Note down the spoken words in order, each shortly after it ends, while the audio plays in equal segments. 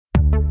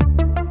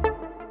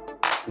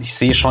Ich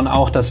sehe schon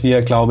auch, dass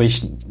wir, glaube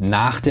ich,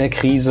 nach der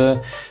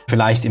Krise,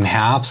 vielleicht im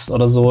Herbst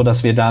oder so,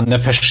 dass wir dann eine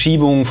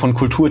Verschiebung von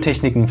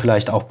Kulturtechniken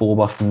vielleicht auch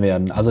beobachten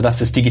werden. Also dass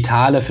das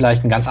Digitale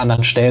vielleicht einen ganz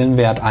anderen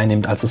Stellenwert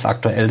einnimmt, als es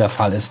aktuell der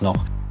Fall ist noch.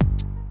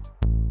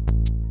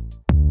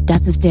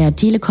 Das ist der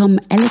Telekom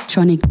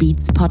Electronic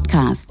Beats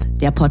Podcast,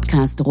 der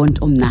Podcast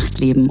rund um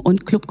Nachtleben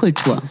und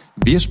Clubkultur.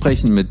 Wir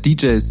sprechen mit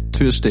DJs,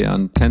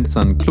 Türstehern,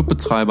 Tänzern,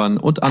 Clubbetreibern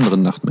und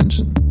anderen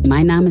Nachtmenschen.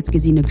 Mein Name ist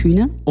Gesine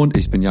Kühne. Und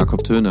ich bin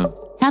Jakob Töne.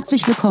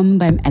 Herzlich willkommen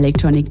beim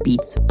Electronic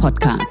Beats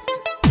Podcast.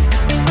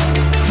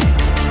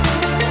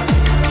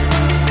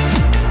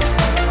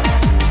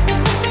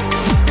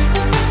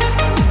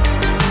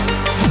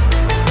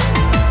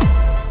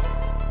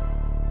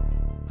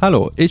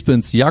 Hallo, ich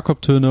bin's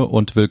Jakob Töne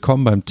und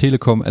willkommen beim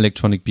Telekom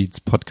Electronic Beats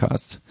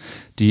Podcast.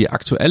 Die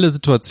aktuelle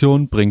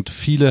Situation bringt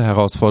viele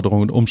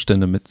Herausforderungen und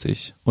Umstände mit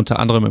sich, unter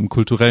anderem im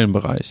kulturellen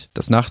Bereich.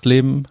 Das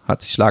Nachtleben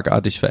hat sich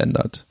schlagartig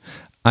verändert.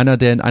 Einer,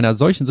 der in einer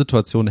solchen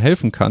Situation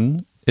helfen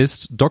kann,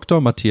 ist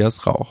Dr.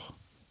 Matthias Rauch.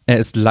 Er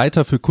ist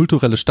Leiter für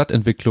kulturelle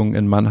Stadtentwicklung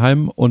in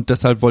Mannheim und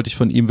deshalb wollte ich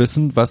von ihm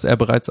wissen, was er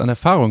bereits an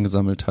Erfahrung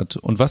gesammelt hat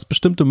und was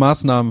bestimmte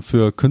Maßnahmen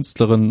für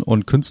Künstlerinnen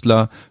und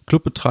Künstler,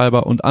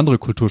 Clubbetreiber und andere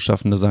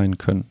Kulturschaffende sein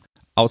können.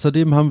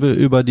 Außerdem haben wir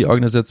über die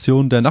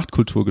Organisation der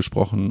Nachtkultur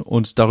gesprochen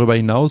und darüber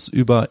hinaus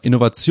über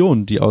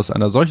Innovationen, die aus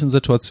einer solchen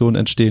Situation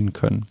entstehen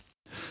können.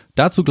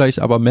 Dazu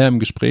gleich aber mehr im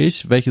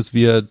Gespräch, welches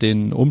wir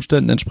den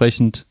Umständen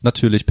entsprechend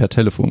natürlich per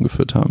Telefon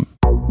geführt haben.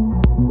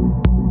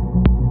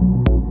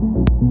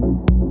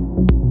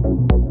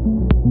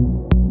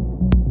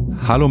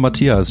 Hallo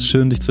Matthias,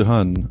 schön dich zu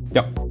hören.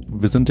 Ja.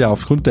 Wir sind ja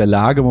aufgrund der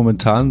Lage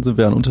momentan sind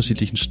wir an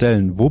unterschiedlichen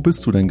Stellen. Wo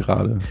bist du denn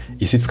gerade?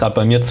 Ich sitze gerade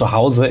bei mir zu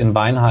Hause in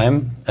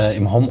Weinheim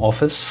im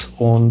Homeoffice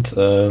und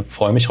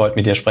freue mich, heute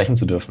mit dir sprechen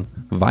zu dürfen.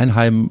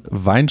 Weinheim,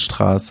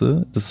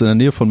 Weinstraße, das ist in der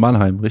Nähe von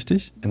Mannheim,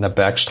 richtig? In der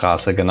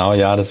Bergstraße, genau,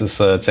 ja. Das ist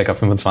circa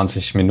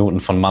 25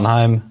 Minuten von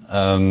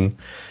Mannheim.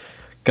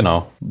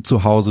 Genau.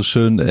 Zu Hause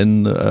schön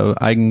in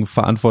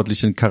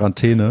eigenverantwortlichen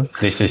Quarantäne.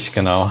 Richtig,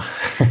 genau.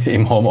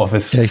 Im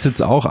Homeoffice. Ja, ich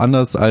sitze auch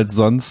anders als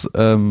sonst.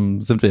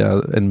 Sind wir ja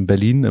in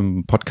Berlin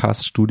im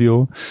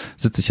Podcast-Studio.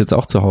 Sitze ich jetzt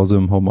auch zu Hause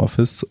im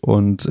Homeoffice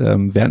und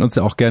werden uns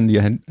ja auch gerne die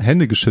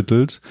Hände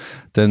geschüttelt.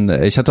 Denn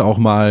ich hatte auch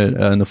mal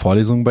eine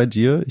Vorlesung bei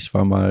dir. Ich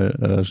war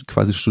mal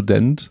quasi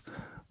Student,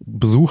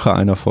 Besucher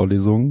einer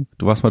Vorlesung.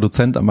 Du warst mal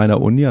Dozent an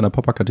meiner Uni, an der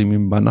Popakademie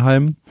in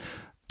Mannheim.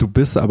 Du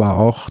bist aber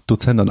auch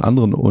Dozent an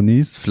anderen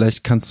Unis.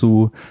 Vielleicht kannst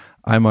du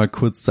einmal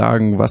kurz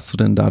sagen, was du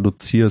denn da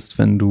dozierst,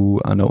 wenn du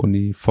an der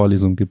Uni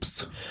Vorlesungen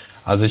gibst.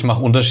 Also ich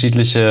mache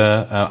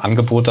unterschiedliche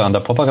Angebote an der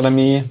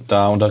Popakademie.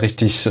 Da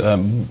unterrichte ich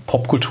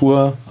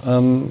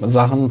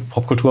Popkultur-Sachen,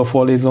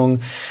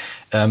 Popkulturvorlesungen.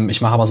 Ich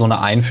mache aber so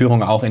eine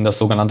Einführung auch in das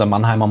sogenannte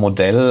Mannheimer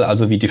Modell,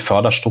 also wie die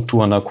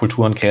Förderstruktur in der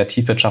Kultur- und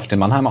Kreativwirtschaft in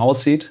Mannheim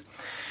aussieht.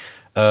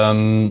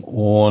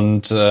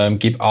 Und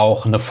gebe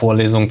auch eine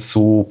Vorlesung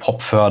zu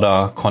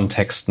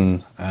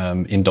Popförderkontexten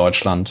in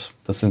Deutschland.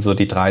 Das sind so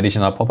die 3, die ich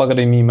in der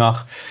Popakademie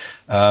mache.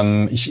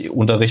 Ich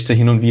unterrichte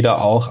hin und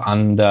wieder auch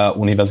an der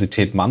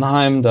Universität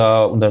Mannheim.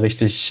 Da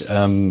unterrichte ich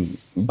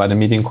bei den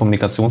Medien- und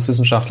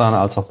Kommunikationswissenschaftlern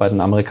als auch bei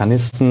den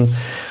Amerikanisten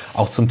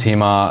auch zum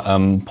Thema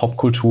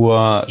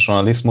Popkultur,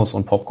 Journalismus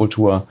und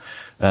Popkultur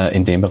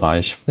in dem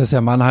Bereich. Das ist ja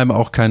Mannheim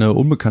auch keine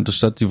unbekannte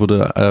Stadt. Die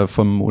wurde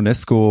vom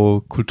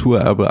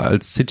UNESCO-Kulturerbe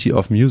als City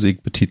of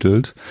Music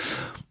betitelt.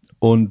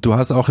 Und du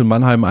hast auch in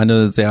Mannheim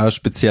eine sehr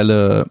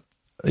spezielle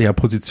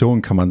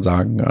Position, kann man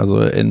sagen. Also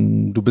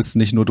du bist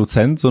nicht nur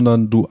Dozent,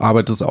 sondern du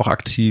arbeitest auch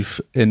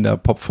aktiv in der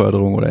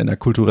Popförderung oder in der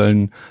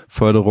kulturellen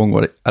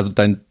Förderung. Also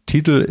dein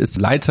Titel ist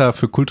Leiter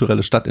für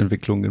kulturelle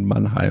Stadtentwicklung in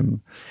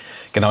Mannheim.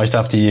 Genau, ich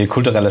darf die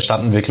kulturelle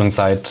Stadtentwicklung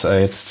seit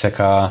jetzt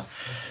circa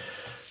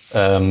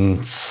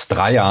 3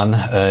 Jahren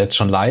jetzt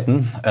schon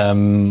leiten.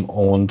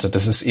 Und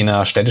das ist in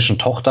einer städtischen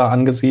Tochter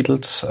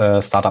angesiedelt,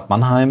 Startup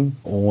Mannheim.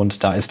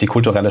 Und da ist die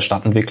kulturelle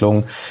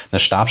Stadtentwicklung eine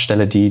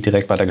Stabsstelle, die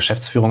direkt bei der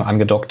Geschäftsführung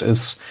angedockt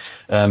ist.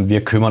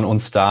 Wir kümmern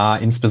uns da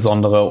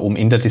insbesondere um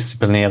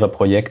interdisziplinäre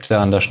Projekte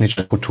an der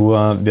Schnittstelle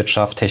Kultur,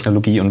 Wirtschaft,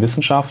 Technologie und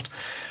Wissenschaft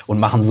und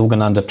machen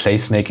sogenannte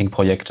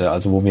Placemaking-Projekte,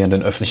 also wo wir in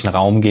den öffentlichen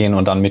Raum gehen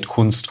und dann mit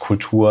Kunst,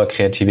 Kultur,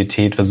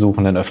 Kreativität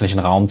versuchen, den öffentlichen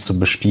Raum zu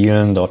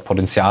bespielen, dort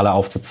Potenziale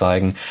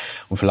aufzuzeigen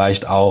und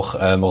vielleicht auch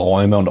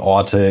Räume und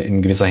Orte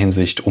in gewisser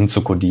Hinsicht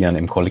umzukodieren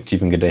im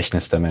kollektiven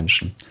Gedächtnis der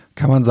Menschen.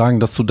 Kann man sagen,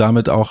 dass du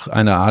damit auch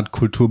eine Art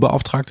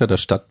Kulturbeauftragter der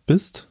Stadt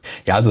bist?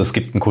 Ja, also es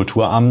gibt ein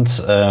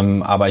Kulturamt,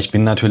 aber ich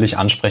bin natürlich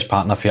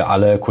Ansprechpartner für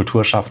alle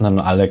Kulturschaffenden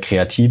und alle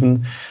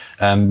Kreativen.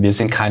 Wir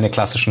sind keine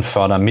klassischen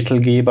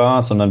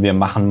Fördermittelgeber, sondern wir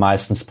machen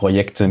meistens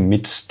Projekte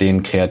mit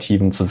den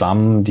Kreativen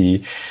zusammen,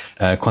 die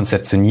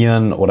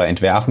konzeptionieren oder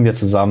entwerfen wir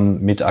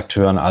zusammen mit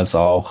Akteuren, als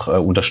auch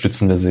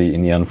unterstützen wir sie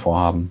in ihren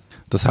Vorhaben.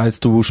 Das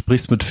heißt, du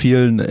sprichst mit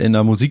vielen in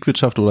der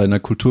Musikwirtschaft oder in der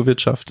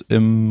Kulturwirtschaft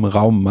im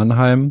Raum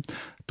Mannheim.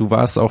 Du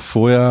warst auch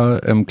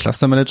vorher im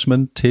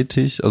Clustermanagement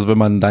tätig. Also wenn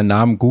man deinen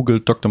Namen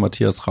googelt, Dr.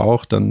 Matthias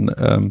Rauch,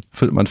 dann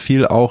findet man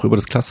viel auch über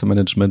das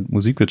Clustermanagement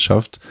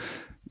Musikwirtschaft.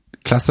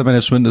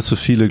 Clustermanagement ist für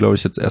viele, glaube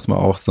ich, jetzt erstmal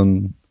auch so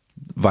ein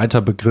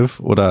weiter Begriff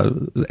oder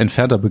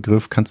entfernter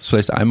Begriff. Kannst du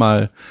vielleicht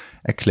einmal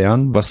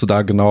erklären, was du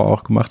da genau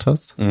auch gemacht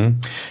hast?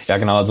 Ja,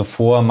 genau. Also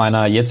vor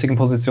meiner jetzigen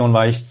Position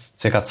war ich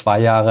circa 2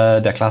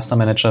 Jahre der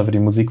Clustermanager für die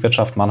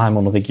Musikwirtschaft Mannheim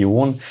und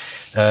Region.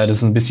 Das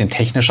ist ein bisschen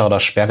technischer oder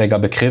sperriger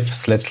Begriff.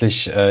 Ist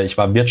letztlich, ich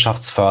war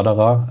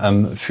Wirtschaftsförderer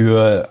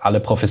für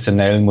alle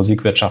professionellen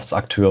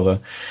Musikwirtschaftsakteure.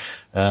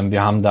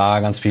 Wir haben da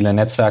ganz viele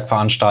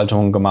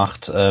Netzwerkveranstaltungen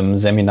gemacht,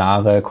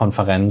 Seminare,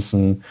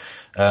 Konferenzen,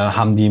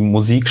 haben die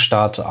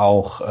Musikstadt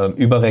auch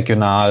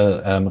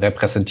überregional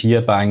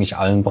repräsentiert bei eigentlich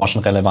allen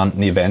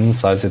branchenrelevanten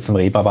Events, sei es jetzt im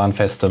Reeperbahn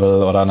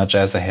Festival oder einer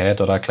Jazz Ahead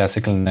oder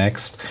Classical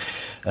Next,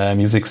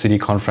 Music City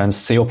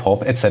Conference,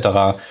 CO-Pop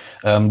etc.,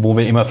 wo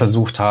wir immer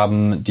versucht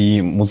haben,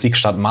 die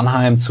Musikstadt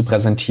Mannheim zu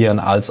präsentieren,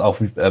 als auch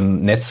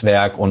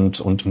Netzwerk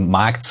und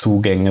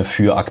Marktzugänge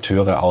für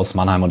Akteure aus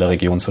Mannheim und der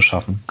Region zu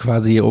schaffen.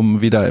 Quasi,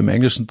 um wieder im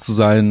Englischen zu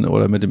sein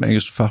oder mit dem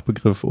englischen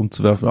Fachbegriff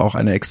umzuwerfen, auch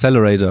eine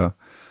Accelerator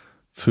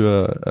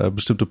für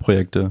bestimmte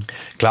Projekte.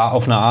 Klar,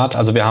 auf eine Art.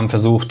 Also wir haben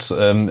versucht,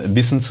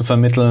 Wissen zu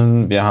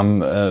vermitteln. Wir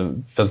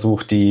haben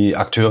versucht, die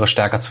Akteure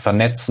stärker zu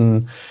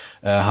vernetzen,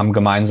 haben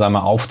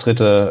gemeinsame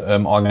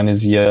Auftritte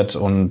organisiert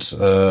und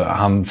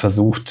haben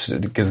versucht,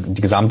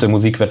 die gesamte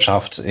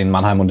Musikwirtschaft in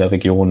Mannheim und der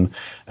Region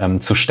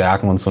zu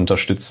stärken und zu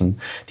unterstützen.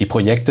 Die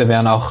Projekte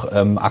werden auch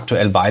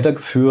aktuell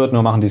weitergeführt,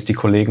 nur machen dies die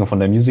Kollegen von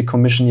der Music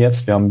Commission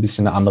jetzt. Wir haben ein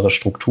bisschen eine andere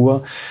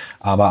Struktur,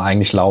 aber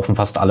eigentlich laufen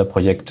fast alle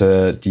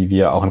Projekte, die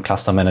wir auch im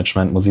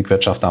Clustermanagement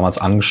Musikwirtschaft damals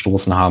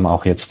angestoßen haben,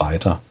 auch jetzt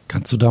weiter.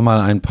 Kannst du da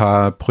mal ein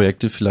paar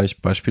Projekte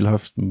vielleicht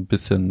beispielhaft ein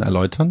bisschen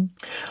erläutern?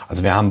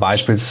 Also wir haben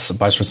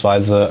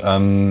beispielsweise,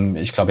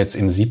 ich glaube jetzt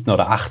im 7.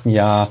 oder 8.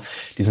 Jahr,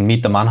 diesen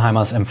Meet the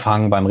Mannheimers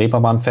Empfang beim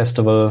Reeperbahn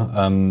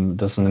Festival.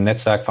 Das ist eine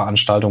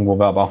Netzwerkveranstaltung, wo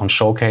wir aber auch ein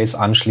Showcase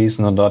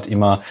anschließen und dort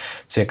immer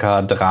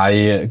circa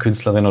 3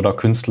 Künstlerinnen oder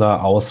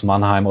Künstler aus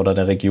Mannheim oder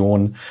der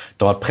Region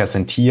dort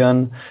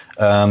präsentieren.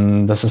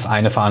 Das ist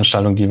eine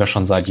Veranstaltung, die wir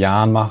schon seit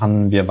Jahren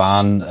machen. Wir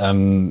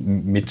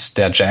waren mit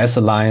der Jazz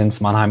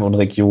Alliance Mannheim und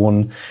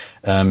Region,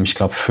 ich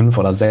glaube 5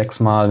 oder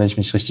 6 Mal, wenn ich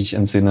mich richtig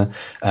entsinne,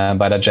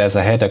 bei der Jazz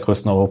Ahead, der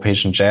größten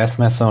europäischen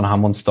Jazzmesse, und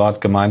haben uns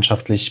dort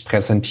gemeinschaftlich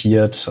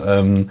präsentiert,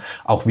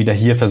 auch wieder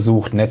hier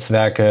versucht,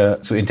 Netzwerke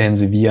zu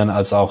intensivieren,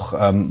 als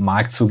auch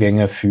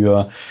Marktzugänge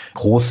für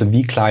große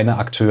wie kleine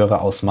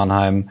Akteure aus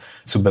Mannheim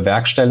zu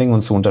bewerkstelligen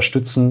und zu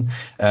unterstützen.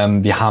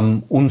 Wir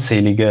haben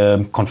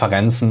unzählige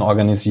Konferenzen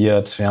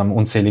organisiert, wir haben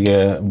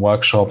unzählige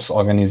Workshops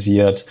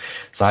organisiert,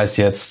 sei es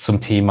jetzt zum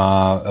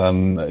Thema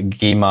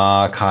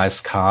GEMA,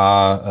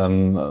 KSK,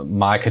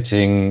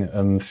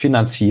 Marketing,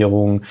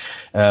 Finanzierung,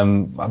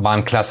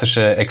 waren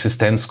klassische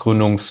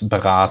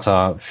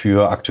Existenzgründungsberater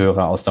für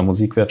Akteure aus der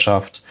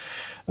Musikwirtschaft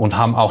und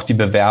haben auch die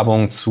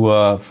Bewerbung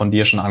zur von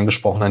dir schon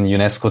angesprochenen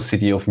UNESCO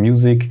City of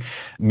Music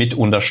mit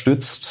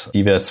unterstützt,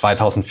 die wir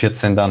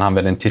 2014 dann haben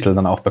wir den Titel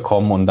dann auch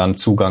bekommen und dann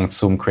Zugang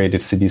zum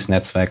Creative Cities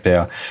Netzwerk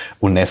der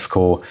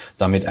UNESCO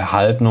damit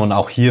erhalten. Und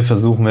auch hier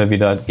versuchen wir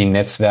wieder, die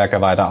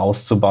Netzwerke weiter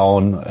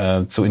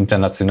auszubauen, zu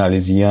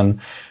internationalisieren,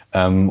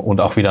 und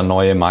auch wieder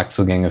neue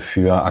Marktzugänge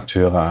für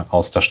Akteure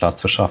aus der Stadt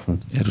zu schaffen.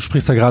 Ja, du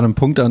sprichst da gerade einen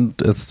Punkt an,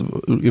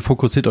 ihr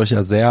fokussiert euch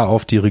ja sehr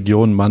auf die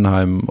Region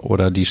Mannheim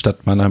oder die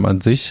Stadt Mannheim an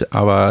sich,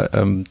 aber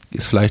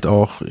ist vielleicht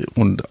auch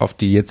und auf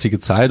die jetzige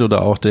Zeit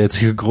oder auch der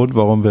jetzige Grund,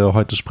 warum wir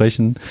heute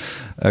sprechen,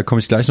 komme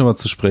ich gleich nochmal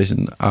zu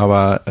sprechen,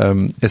 aber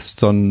ist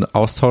so ein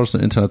Austausch,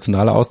 ein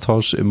internationaler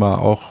Austausch immer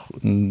auch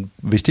ein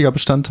wichtiger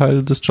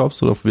Bestandteil des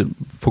Jobs oder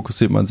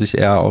fokussiert man sich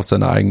eher auf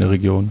seine eigene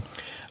Region?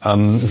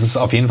 Es ist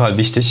auf jeden Fall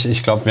wichtig.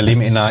 Ich glaube, wir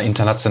leben in einer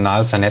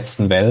international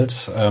vernetzten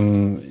Welt.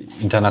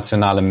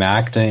 Internationale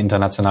Märkte,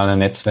 internationale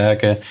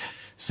Netzwerke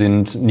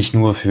sind nicht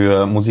nur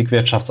für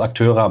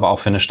Musikwirtschaftsakteure, aber auch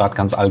für eine Stadt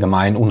ganz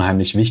allgemein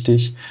unheimlich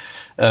wichtig.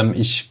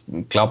 Ich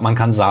glaube, man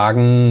kann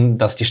sagen,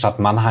 dass die Stadt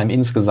Mannheim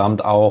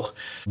insgesamt auch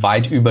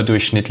weit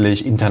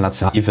überdurchschnittlich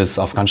international ist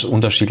auf ganz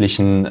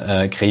unterschiedlichen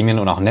Gremien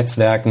und auch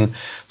Netzwerken.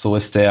 So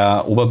ist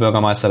der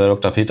Oberbürgermeister, der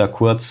Dr. Peter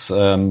Kurz,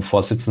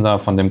 Vorsitzender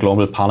von dem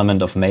Global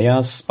Parliament of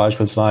Mayors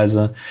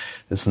beispielsweise.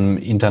 Das ist ein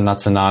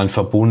internationalen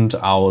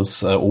Verbund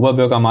aus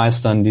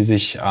Oberbürgermeistern, die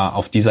sich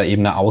auf dieser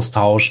Ebene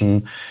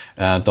austauschen,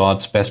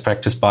 dort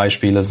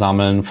Best-Practice-Beispiele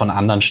sammeln, von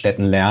anderen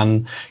Städten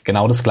lernen.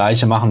 Genau das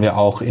Gleiche machen wir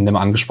auch in dem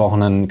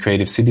angesprochenen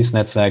Creative Cities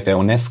Netzwerk der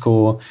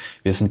UNESCO.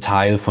 Wir sind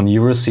Teil von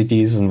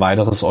Eurocities, ein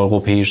weiteres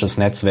europäisches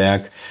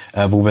Netzwerk,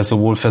 wo wir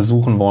sowohl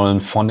versuchen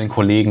wollen, von den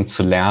Kollegen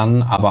zu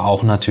lernen, aber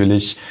auch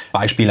natürlich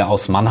Beispiele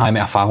aus Mannheim,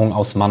 Erfahrungen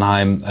aus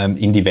Mannheim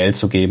in die Welt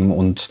zu geben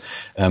und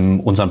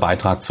unseren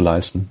Beitrag zu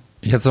leisten.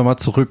 Jetzt nochmal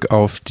zurück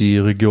auf die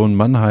Region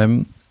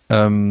Mannheim.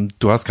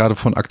 Du hast gerade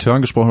von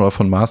Akteuren gesprochen oder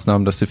von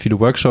Maßnahmen, dass es viele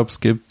Workshops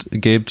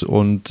gibt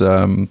und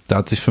da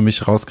hat sich für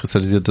mich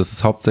rauskristallisiert, dass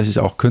es hauptsächlich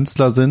auch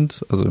Künstler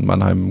sind. Also in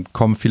Mannheim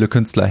kommen viele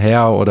Künstler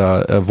her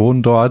oder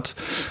wohnen dort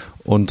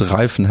und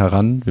reifen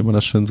heran, wie man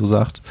das schön so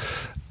sagt.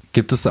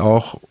 Gibt es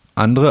auch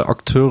andere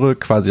Akteure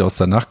quasi aus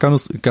der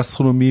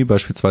Nachtgastronomie,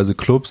 beispielsweise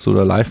Clubs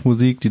oder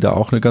Live-Musik, die da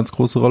auch eine ganz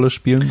große Rolle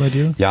spielen bei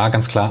dir? Ja,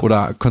 ganz klar.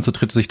 Oder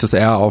konzentriert sich das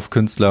eher auf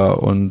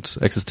Künstler und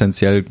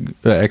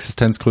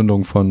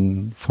Existenzgründung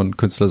von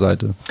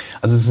Künstlerseite?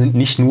 Also es sind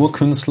nicht nur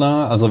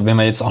Künstler, also wenn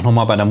wir jetzt auch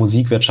nochmal bei der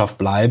Musikwirtschaft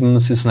bleiben,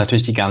 es ist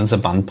natürlich die ganze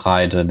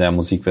Bandbreite der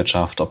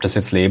Musikwirtschaft, ob das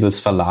jetzt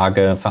Labels,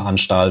 Verlage,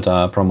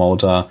 Veranstalter,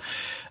 Promoter,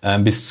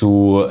 bis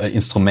zu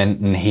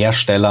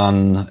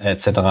Instrumentenherstellern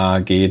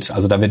etc. geht.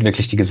 Also da wird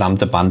wirklich die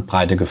gesamte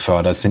Bandbreite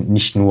gefördert. Es sind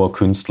nicht nur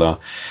Künstler,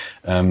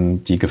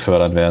 die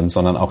gefördert werden,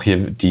 sondern auch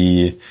hier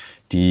die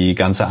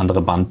ganze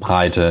andere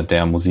Bandbreite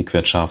der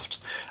Musikwirtschaft.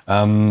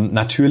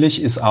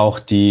 Natürlich ist auch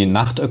die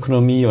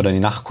Nachtökonomie oder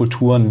die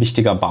Nachtkultur ein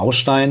wichtiger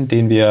Baustein,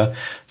 den wir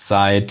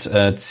seit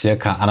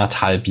circa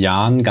 1,5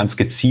 Jahren ganz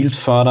gezielt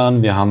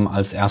fördern. Wir haben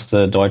als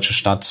erste deutsche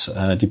Stadt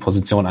die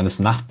Position eines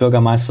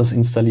Nachtbürgermeisters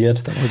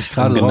installiert, da wollte ich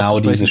gerade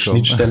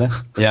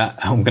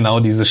um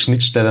genau diese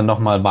Schnittstelle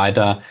nochmal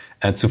weiter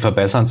zu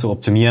verbessern, zu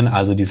optimieren,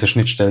 also diese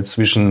Schnittstelle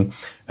zwischen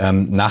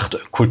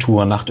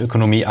Nachtkultur,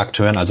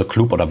 Nachtökonomie-Akteuren, also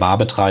Club- oder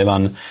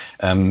Barbetreibern,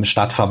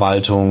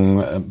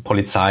 Stadtverwaltung,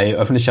 Polizei,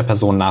 öffentlicher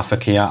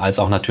Personennahverkehr, als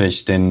auch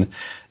natürlich den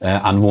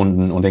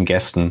Anwohnenden und den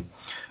Gästen.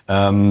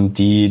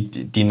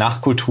 Die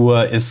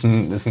Nachtkultur ist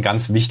ein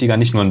ganz wichtiger,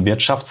 nicht nur ein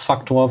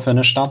Wirtschaftsfaktor für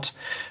eine Stadt,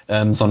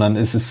 sondern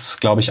es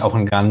ist, glaube ich, auch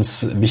ein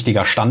ganz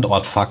wichtiger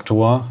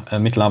Standortfaktor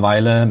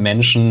mittlerweile.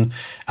 Menschen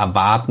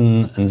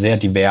erwarten ein sehr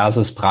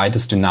diverses,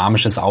 breites,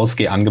 dynamisches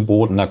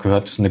Ausgehangebot, und da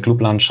gehört eine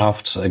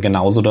Clublandschaft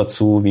genauso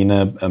dazu wie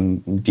eine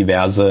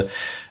diverse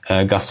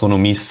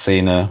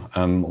Gastronomieszene,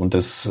 und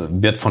es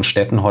wird von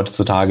Städten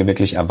heutzutage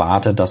wirklich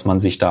erwartet, dass man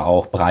sich da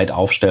auch breit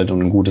aufstellt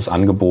und ein gutes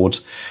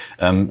Angebot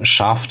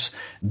schafft.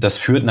 Das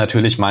führt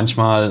natürlich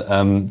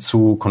manchmal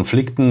zu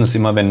Konflikten. Es ist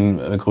immer, wenn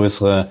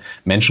größere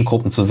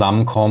Menschengruppen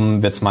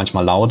zusammenkommen, wird es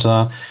manchmal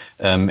lauter,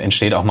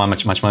 entsteht auch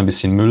manchmal ein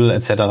bisschen Müll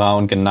etc.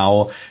 Und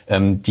genau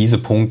diese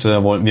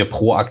Punkte wollten wir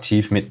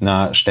proaktiv mit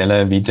einer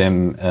Stelle wie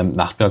dem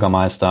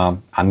Nachtbürgermeister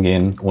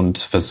angehen und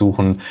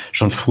versuchen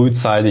schon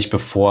frühzeitig,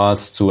 bevor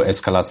es zu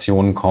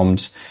Eskalationen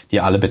kommt,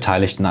 die alle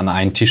Beteiligten an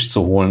einen Tisch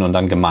zu holen und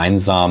dann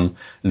gemeinsam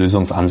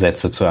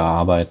Lösungsansätze zu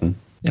erarbeiten.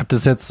 Ihr habt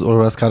es jetzt, oder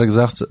du hast gerade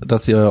gesagt,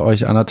 dass ihr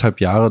euch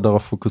 1,5 Jahre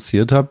darauf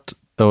fokussiert habt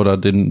oder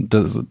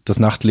das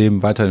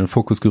Nachtleben weiter in den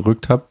Fokus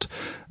gerückt habt.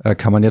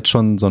 Kann man jetzt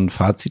schon so ein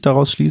Fazit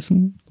daraus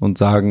schließen und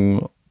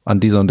sagen, an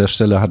dieser und der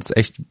Stelle hat es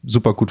echt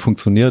super gut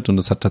funktioniert und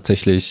es hat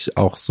tatsächlich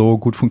auch so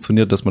gut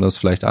funktioniert, dass man das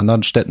vielleicht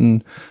anderen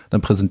Städten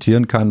dann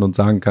präsentieren kann und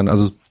sagen kann,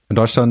 also in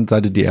Deutschland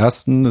seid ihr die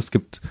Ersten, es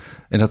gibt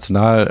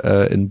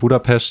international in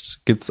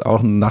Budapest gibt es auch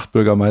einen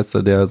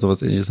Nachtbürgermeister, der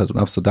sowas Ähnliches hat, und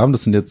Amsterdam,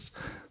 das sind jetzt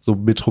so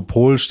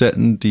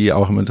Metropolstädten, die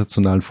auch im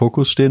internationalen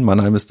Fokus stehen.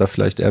 Mannheim ist da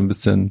vielleicht eher ein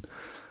bisschen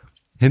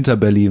hinter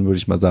Berlin, würde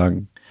ich mal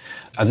sagen.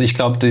 Also ich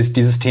glaube,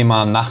 dieses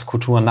Thema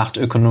Nachtkultur,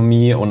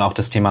 Nachtökonomie und auch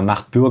das Thema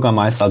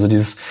Nachtbürgermeister, also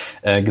dieses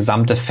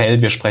gesamte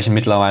Feld, wir sprechen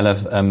mittlerweile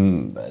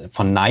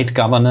von Night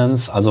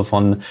Governance, also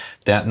von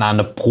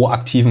einer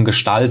proaktiven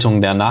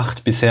Gestaltung der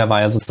Nacht. Bisher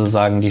war ja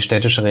sozusagen die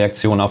städtische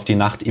Reaktion auf die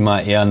Nacht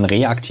immer eher ein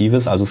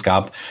reaktives, also es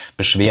gab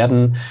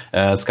Beschwerden,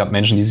 es gab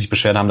Menschen, die sich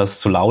beschwert haben, dass es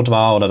zu laut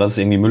war oder dass es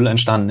irgendwie Müll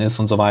entstanden ist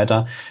und so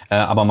weiter.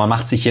 Aber man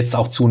macht sich jetzt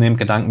auch zunehmend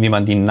Gedanken, wie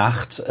man die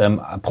Nacht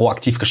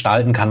proaktiv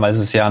gestalten kann, weil es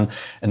ist ja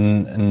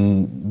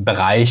ein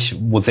Bereich,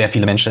 wo sehr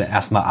viele Menschen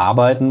erstmal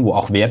arbeiten, wo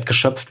auch Wert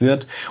geschöpft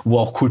wird, wo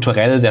auch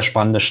kulturell sehr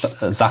spannende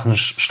Sachen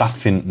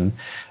stattfinden.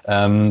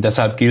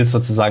 Deshalb gilt es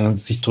sozusagen,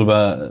 sich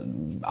darüber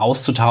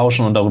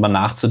auszutauschen und darüber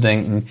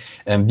nachzudenken,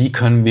 wie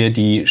können wir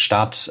die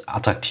Stadt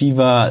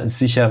attraktiver,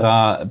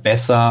 sicherer,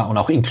 besser und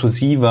auch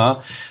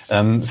inklusiver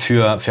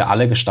für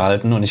alle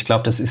gestalten. Und ich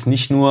glaube, das ist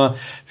nicht nur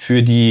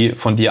für die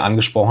von dir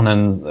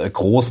angesprochenen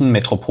großen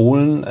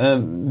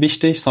Metropolen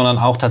wichtig, sondern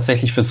auch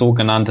tatsächlich für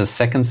sogenannte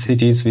Second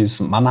Cities, wie es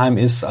Mannheim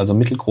ist, also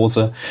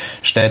mittelgroße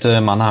Städte.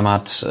 Mannheim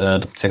hat ca.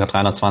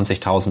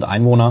 320.000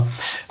 Einwohner.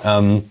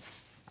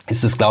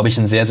 Ist es, glaube ich,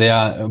 ein sehr,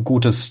 sehr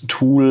gutes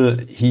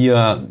Tool,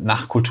 hier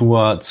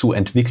Nachtkultur zu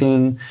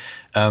entwickeln.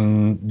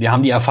 Wir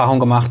haben die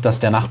Erfahrung gemacht, dass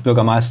der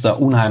Nachtbürgermeister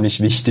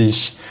unheimlich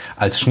wichtig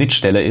als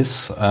Schnittstelle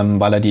ist,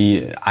 weil er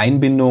die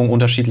Einbindung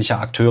unterschiedlicher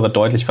Akteure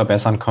deutlich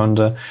verbessern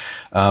könnte.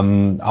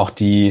 Auch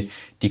die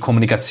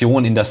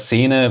Kommunikation in der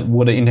Szene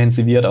wurde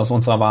intensiviert aus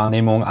unserer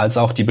Wahrnehmung, als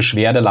auch die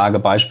Beschwerdelage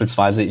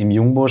beispielsweise im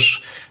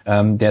Jungbusch.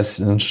 Der ist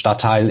ein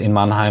Stadtteil in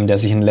Mannheim, der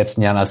sich in den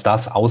letzten Jahren als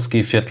das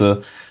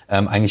Ausgehviertel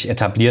eigentlich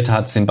etabliert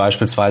hat, sind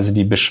beispielsweise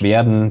die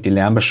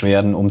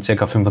Lärmbeschwerden um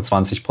circa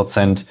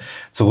 25%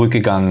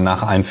 zurückgegangen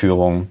nach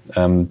Einführung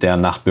der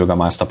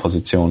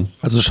Nachtbürgermeisterposition.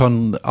 Also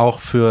schon auch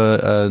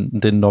für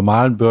den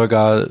normalen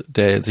Bürger,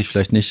 der sich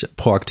vielleicht nicht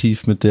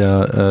proaktiv mit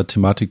der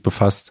Thematik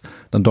befasst,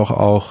 dann doch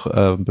auch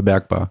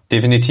bemerkbar.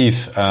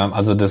 Definitiv.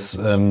 Also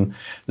das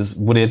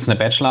wurde jetzt eine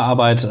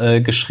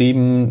Bachelorarbeit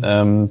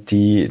geschrieben,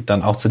 die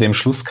dann auch zu dem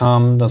Schluss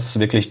kam, dass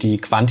wirklich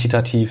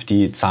quantitativ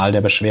die Zahl der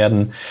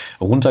Beschwerden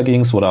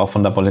runterging. Es wurde auch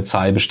von der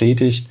Polizei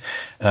bestätigt.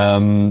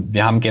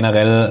 Wir haben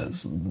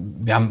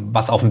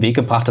was auf den Weg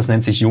gebracht, das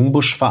nennt sich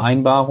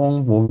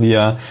Jungbusch-Vereinbarung, wo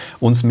wir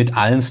uns mit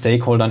allen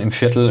Stakeholdern im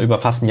Viertel über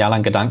fast ein Jahr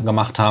lang Gedanken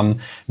gemacht haben,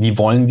 wie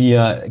wollen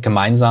wir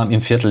gemeinsam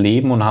im Viertel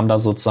leben, und haben da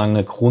sozusagen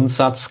eine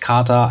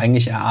Grundsatzcharta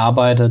eigentlich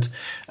erarbeitet.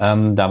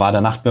 Da war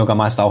der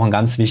Nachtbürgermeister auch ein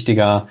ganz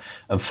wichtiger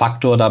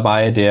Faktor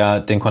dabei, der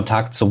den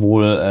Kontakt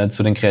sowohl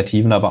zu den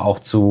Kreativen, aber auch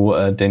zu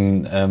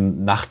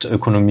den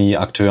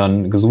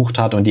Nachtökonomie-Akteuren gesucht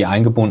hat und die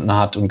eingebunden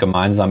hat und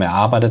gemeinsam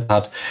erarbeitet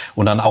hat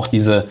und dann auch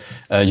diese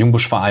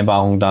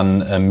Jungbusch-Vereinbarung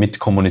dann mit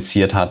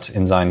kommuniziert hat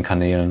in seinen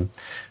Kanälen.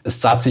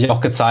 Es hat sich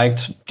auch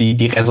gezeigt,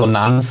 die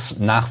Resonanz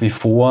nach wie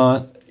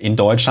vor in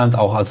Deutschland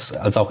auch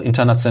als auch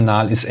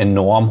international ist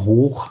enorm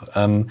hoch.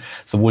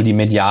 Sowohl die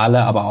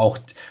mediale, aber auch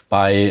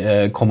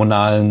bei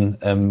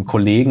kommunalen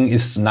Kollegen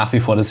ist nach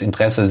wie vor das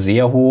Interesse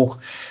sehr hoch.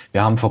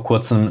 Wir haben vor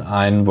kurzem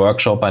einen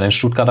Workshop bei den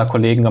Stuttgarter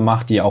Kollegen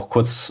gemacht, die auch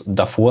kurz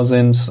davor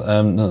sind,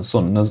 eine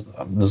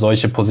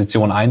solche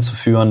Position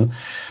einzuführen.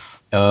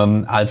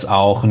 Als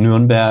auch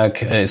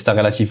Nürnberg ist da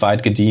relativ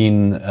weit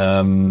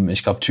gediehen.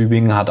 Ich glaube,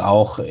 Tübingen hat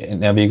auch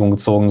in Erwägung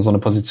gezogen, so eine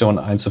Position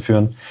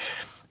einzuführen.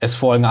 Es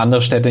folgen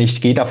andere Städte.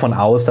 Ich gehe davon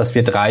aus, dass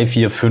wir 3,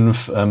 4,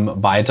 5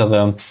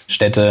 weitere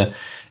Städte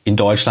in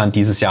Deutschland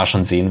dieses Jahr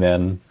schon sehen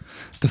werden.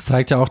 Das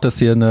zeigt ja auch,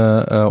 dass ihr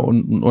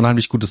ein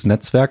unheimlich gutes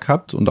Netzwerk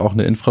habt und auch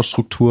eine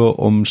Infrastruktur,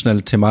 um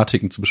schnelle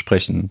Thematiken zu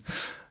besprechen.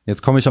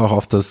 Jetzt komme ich auch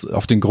auf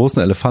den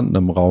großen Elefanten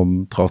im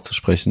Raum drauf zu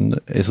sprechen.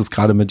 Es ist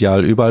gerade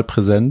medial überall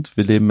präsent.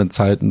 Wir leben in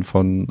Zeiten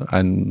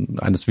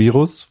eines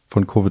Virus,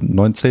 von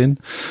Covid-19.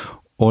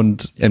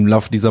 Und im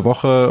Laufe dieser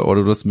Woche,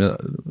 oder du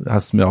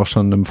hast mir auch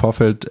schon im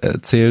Vorfeld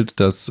erzählt,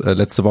 dass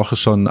letzte Woche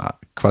schon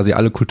quasi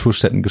alle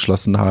Kulturstätten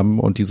geschlossen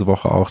haben und diese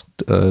Woche auch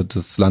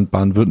das Land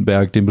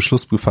Baden-Württemberg den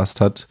Beschluss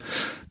gefasst hat,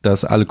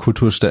 dass alle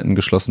Kulturstätten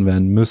geschlossen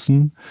werden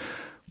müssen.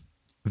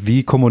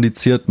 Wie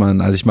kommuniziert man?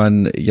 Also ich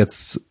meine,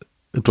 jetzt,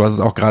 du hast es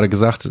auch gerade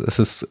gesagt, es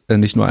ist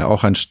nicht nur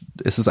auch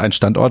es ist ein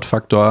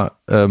Standortfaktor,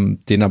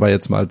 den aber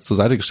jetzt mal zur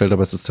Seite gestellt,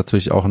 aber es ist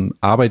natürlich auch ein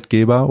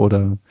Arbeitgeber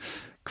oder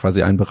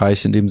quasi ein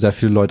Bereich, in dem sehr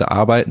viele Leute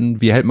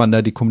arbeiten. Wie hält man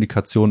da die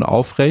Kommunikation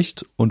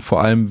aufrecht und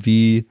vor allem,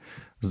 wie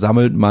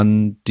sammelt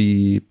man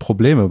die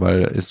Probleme?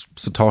 Weil es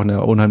tauchen ja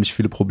unheimlich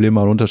viele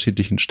Probleme an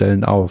unterschiedlichen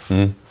Stellen auf.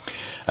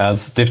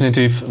 Es ist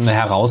definitiv eine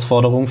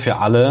Herausforderung für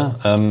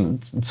alle.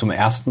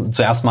 Zuerst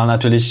mal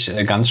natürlich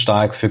ganz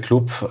stark für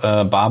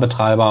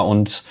Barbetreiber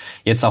und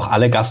jetzt auch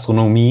alle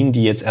Gastronomien,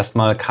 die jetzt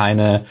erstmal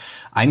keine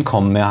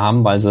Einkommen mehr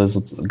haben, weil sie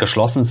so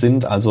geschlossen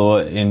sind. Also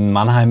in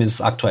Mannheim ist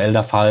es aktuell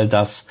der Fall,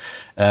 dass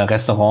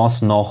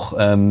Restaurants noch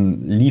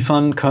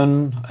liefern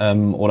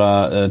können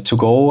oder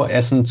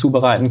To-Go-Essen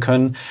zubereiten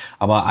können,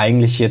 aber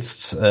eigentlich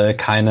jetzt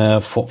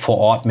keine vor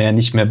Ort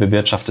nicht mehr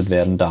bewirtschaftet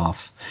werden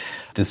darf.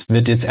 Das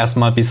wird jetzt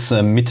erstmal bis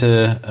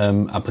Mitte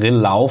April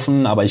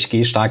laufen, aber ich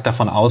gehe stark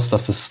davon aus,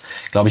 dass es,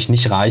 glaube ich,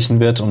 nicht reichen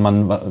wird und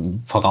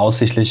man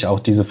voraussichtlich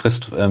auch diese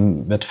Frist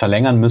wird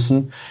verlängern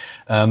müssen.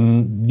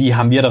 Wie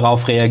haben wir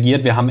darauf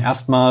reagiert? Wir haben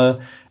erstmal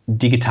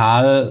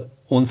digital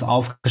uns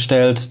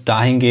aufgestellt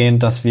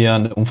dahingehend, dass wir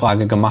eine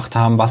Umfrage gemacht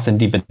haben, was denn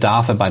die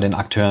Bedarfe bei den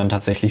Akteuren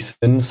tatsächlich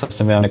sind. Das heißt,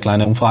 wir haben eine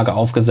kleine Umfrage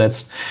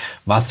aufgesetzt,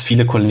 was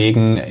viele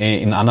Kollegen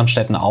in anderen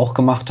Städten auch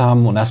gemacht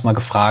haben und erstmal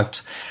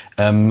gefragt,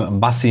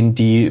 was sind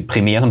die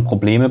primären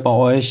Probleme bei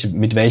euch?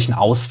 Mit welchen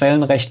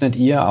Ausfällen rechnet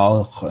ihr,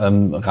 auch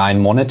rein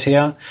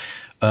monetär?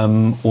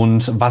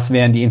 Und was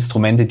wären die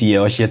Instrumente, die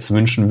ihr euch jetzt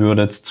wünschen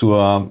würdet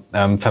zur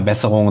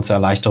Verbesserung und zur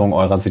Erleichterung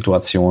eurer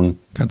Situation?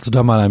 Kannst du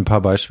da mal ein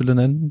paar Beispiele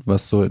nennen,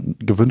 was so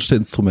gewünschte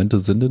Instrumente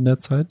sind in der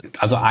Zeit?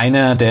 Also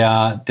eine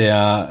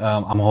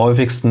der am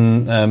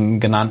häufigsten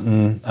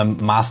genannten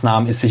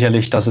Maßnahmen ist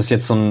sicherlich, dass es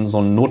jetzt so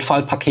ein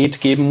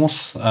Notfallpaket geben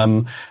muss,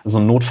 so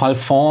ein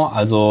Notfallfonds,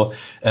 also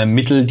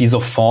Mittel, die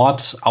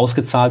sofort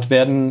ausgezahlt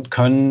werden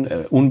können,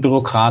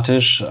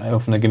 unbürokratisch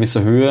auf eine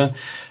gewisse Höhe.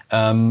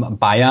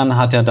 Bayern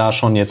hat ja da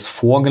schon jetzt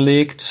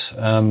vorgelegt.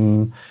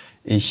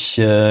 Ich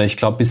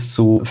glaube, bis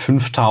zu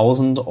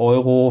 5.000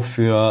 Euro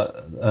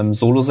für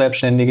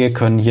Solo-Selbstständige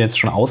können hier jetzt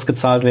schon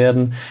ausgezahlt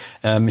werden.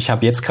 Ich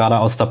habe jetzt gerade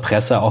aus der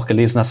Presse auch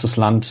gelesen, dass das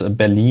Land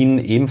Berlin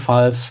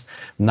ebenfalls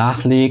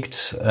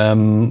nachlegt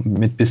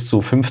mit bis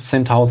zu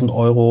 15.000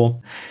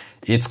 Euro.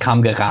 Jetzt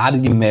kam gerade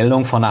die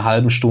Meldung vor einer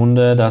halben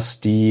Stunde,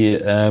 dass die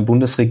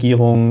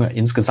Bundesregierung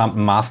insgesamt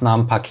ein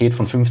Maßnahmenpaket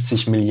von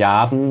 50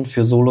 Milliarden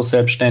für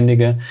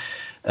Solo-Selbstständige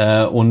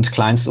und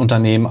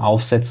Kleinstunternehmen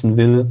aufsetzen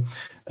will.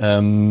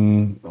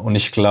 Und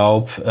ich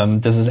glaube,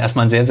 das ist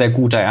erstmal ein sehr, sehr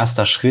guter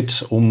erster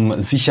Schritt,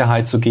 um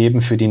Sicherheit zu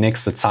geben für die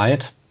nächste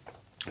Zeit,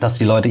 dass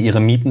die Leute ihre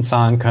Mieten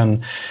zahlen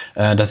können,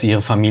 dass sie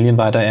ihre Familien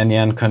weiter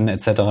ernähren können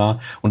etc.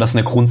 und dass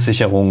eine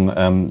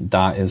Grundsicherung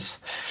da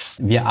ist.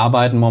 Wir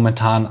arbeiten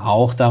momentan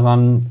auch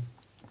daran,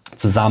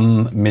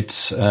 zusammen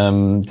mit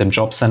dem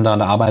Jobcenter und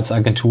der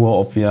Arbeitsagentur,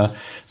 ob wir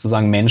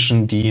sozusagen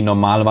Menschen, die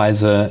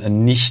normalerweise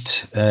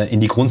nicht in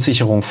die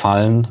Grundsicherung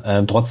fallen,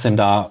 trotzdem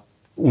da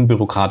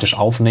unbürokratisch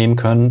aufnehmen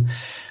können.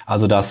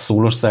 Also dass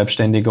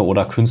Solo-Selbstständige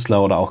oder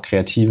Künstler oder auch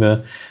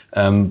Kreative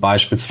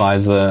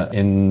beispielsweise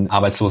in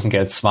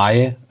Arbeitslosengeld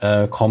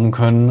 2 kommen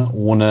können,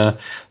 ohne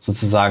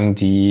sozusagen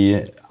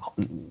die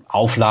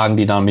Auflagen,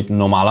 die damit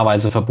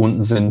normalerweise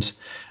verbunden sind,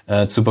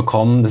 zu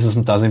bekommen.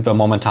 Da sind wir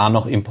momentan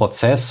noch im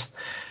Prozess.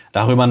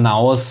 Darüber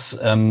hinaus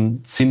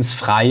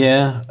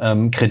zinsfreie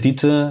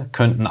Kredite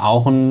könnten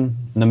auch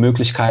eine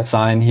Möglichkeit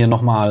sein, hier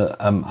nochmal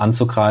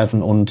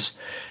anzugreifen und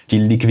die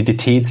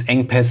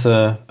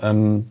Liquiditätsengpässe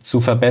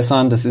zu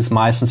verbessern. Das ist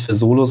meistens für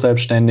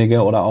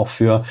Solo-Selbstständige oder auch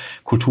für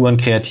kultur-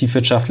 und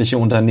kreativwirtschaftliche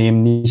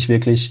Unternehmen nicht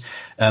wirklich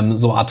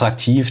so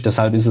attraktiv.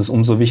 Deshalb ist es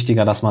umso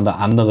wichtiger, dass man da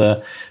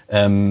andere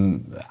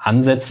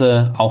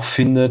Ansätze auch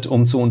findet,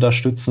 um zu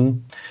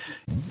unterstützen.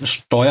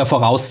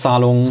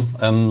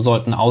 Steuervorauszahlungen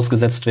sollten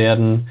ausgesetzt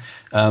werden.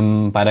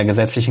 Bei der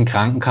gesetzlichen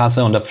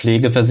Krankenkasse und der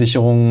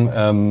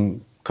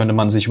Pflegeversicherung könnte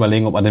man sich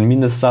überlegen, ob man den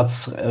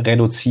Mindestsatz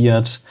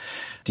reduziert.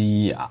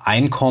 Die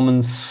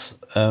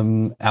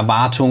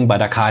Einkommenserwartung bei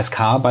der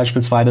KSK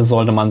beispielsweise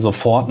sollte man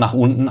sofort nach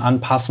unten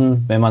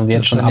anpassen, wenn man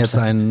jetzt schon jetzt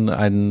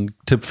ein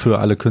Tipp für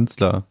alle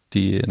Künstler,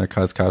 die in der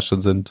KSK schon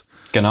sind.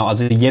 Genau,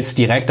 also jetzt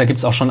direkt, da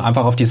gibt's auch schon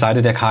einfach auf die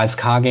Seite der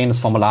KSK gehen, das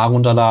Formular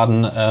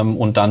runterladen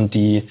und dann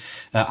die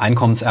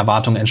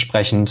Einkommenserwartung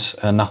entsprechend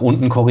nach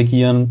unten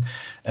korrigieren.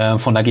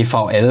 Von der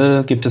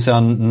GVL gibt es ja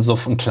einen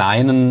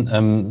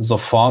kleinen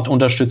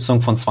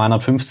Sofortunterstützung von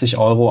 250 €.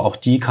 Auch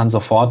die kann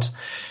sofort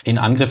in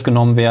Angriff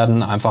genommen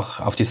werden. Einfach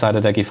auf die Seite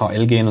der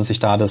GVL gehen und sich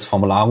da das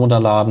Formular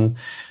runterladen.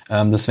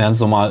 Das wären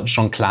so mal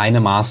schon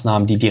kleine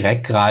Maßnahmen, die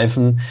direkt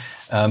greifen.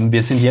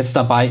 Wir sind jetzt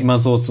dabei, immer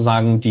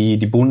sozusagen die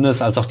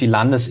Bundes- als auch die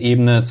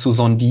Landesebene zu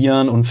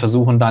sondieren und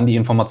versuchen dann die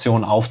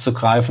Informationen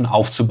aufzugreifen,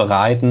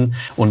 aufzubereiten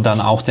und dann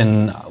auch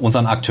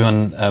unseren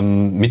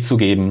Akteuren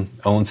mitzugeben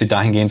und sie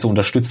dahingehend zu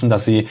unterstützen,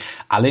 dass sie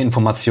alle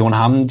Informationen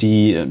haben,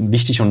 die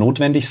wichtig und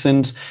notwendig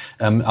sind,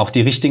 auch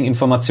die richtigen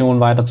Informationen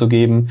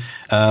weiterzugeben.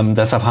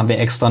 Deshalb haben wir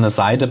extra eine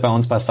Seite bei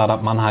uns bei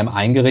Startup Mannheim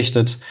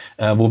eingerichtet,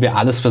 wo wir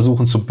alles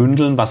versuchen zu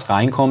bündeln, was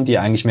reinkommt, die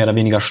eigentlich mehr oder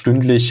weniger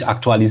stündlich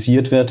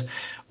aktualisiert wird.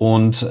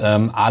 Und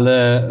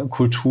alle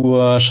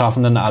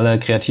Kulturschaffenden, alle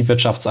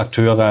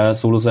Kreativwirtschaftsakteure,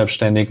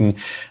 Solo-Selbstständigen,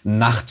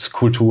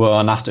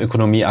 Nachtkultur,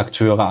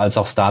 Nachtökonomieakteure als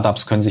auch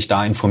Startups können sich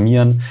da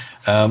informieren.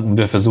 Und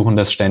wir versuchen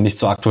das ständig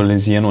zu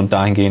aktualisieren und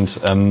dahingehend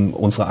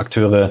unsere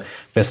Akteure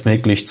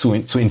bestmöglich zu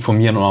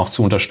informieren und auch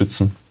zu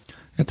unterstützen.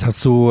 Jetzt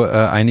hast du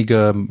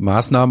einige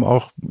Maßnahmen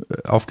auch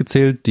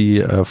aufgezählt,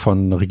 die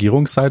von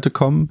Regierungsseite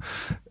kommen.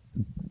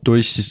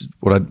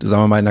 Oder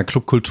sagen wir mal, in der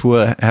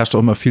Clubkultur herrscht auch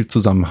immer viel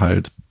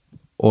Zusammenhalt.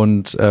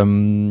 Und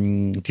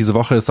diese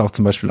Woche ist auch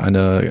zum Beispiel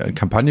eine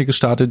Kampagne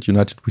gestartet,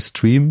 United We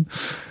Stream,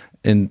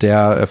 in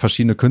der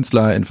verschiedene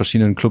Künstler in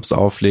verschiedenen Clubs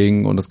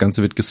auflegen und das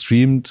Ganze wird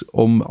gestreamt,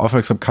 um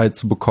Aufmerksamkeit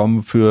zu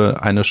bekommen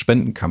für eine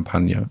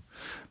Spendenkampagne,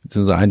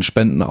 beziehungsweise einen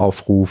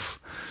Spendenaufruf.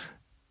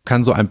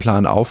 Kann so ein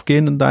Plan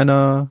aufgehen in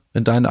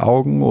deinen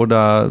Augen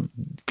oder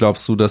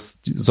glaubst du, dass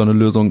so eine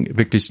Lösung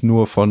wirklich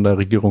nur von der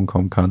Regierung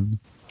kommen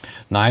kann?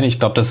 Nein, ich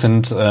glaube, das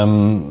sind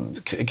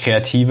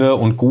kreative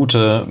und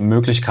gute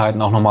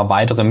Möglichkeiten, auch nochmal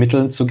weitere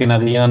Mittel zu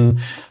generieren,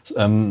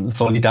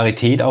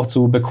 Solidarität auch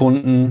zu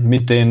bekunden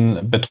mit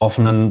den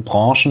betroffenen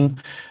Branchen,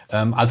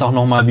 als auch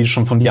nochmal, wie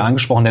schon von dir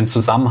angesprochen, den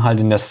Zusammenhalt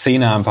in der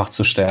Szene einfach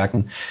zu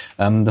stärken.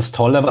 Das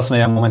Tolle, was wir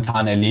ja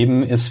momentan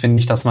erleben, ist, finde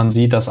ich, dass man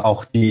sieht, dass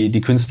auch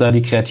die Künstler,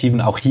 die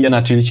Kreativen auch hier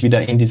natürlich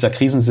wieder in dieser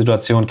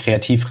Krisensituation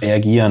kreativ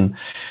reagieren.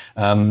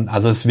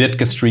 Also es wird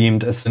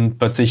gestreamt, es sind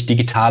plötzlich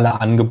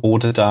digitale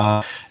Angebote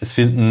da, es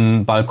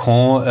finden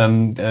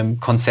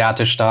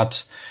Balkonkonzerte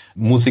statt.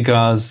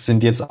 Musiker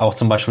sind jetzt auch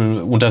zum Beispiel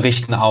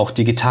unterrichten auch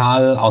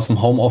digital aus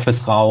dem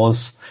Homeoffice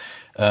raus.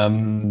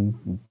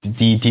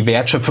 Die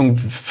Wertschöpfung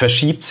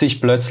verschiebt sich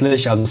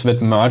plötzlich, also es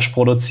wird Merch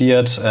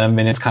produziert,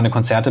 wenn jetzt keine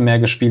Konzerte mehr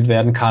gespielt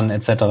werden kann,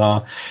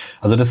 etc.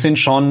 Also das sind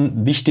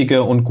schon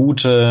wichtige und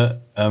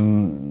gute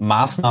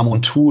Maßnahmen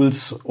und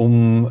Tools,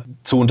 um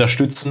zu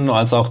unterstützen,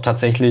 als auch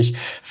tatsächlich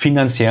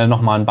finanziell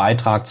nochmal einen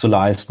Beitrag zu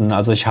leisten.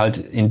 Also ich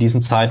halte in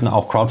diesen Zeiten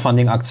auch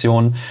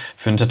Crowdfunding-Aktionen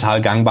für einen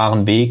total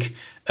gangbaren Weg,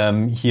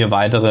 hier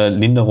weitere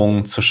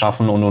Linderungen zu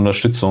schaffen und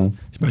Unterstützung.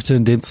 Ich möchte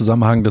in dem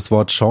Zusammenhang das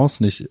Wort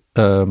Chance nicht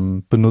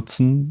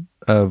benutzen,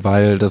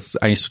 weil das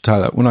eigentlich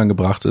total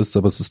unangebracht ist,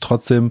 aber es ist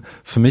trotzdem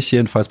für mich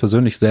jedenfalls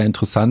persönlich sehr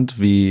interessant,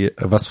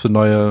 was für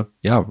neue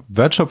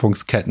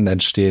Wertschöpfungsketten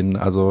entstehen.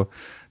 Also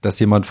dass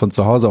jemand von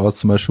zu Hause aus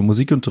zum Beispiel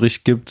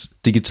Musikunterricht gibt.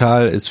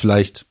 Digital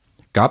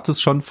gab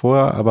es schon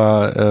vorher,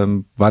 aber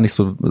war nicht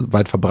so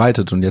weit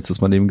verbreitet und jetzt ist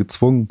man eben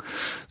gezwungen,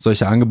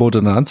 solche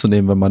Angebote dann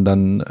anzunehmen, wenn man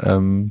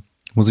dann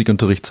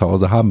Musikunterricht zu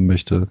Hause haben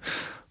möchte.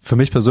 Für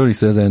mich persönlich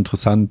sehr, sehr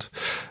interessant.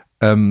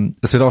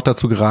 Es wird auch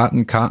dazu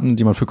geraten, Karten,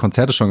 die man für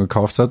Konzerte schon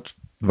gekauft hat,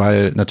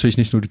 weil natürlich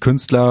nicht nur die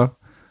Künstler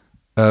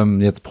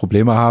jetzt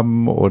Probleme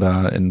haben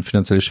oder in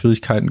finanzielle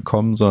Schwierigkeiten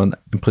kommen, sondern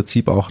im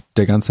Prinzip auch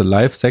der ganze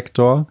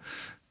Live-Sektor,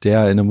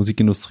 der in der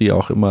Musikindustrie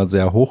auch immer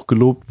sehr hoch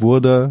gelobt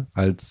wurde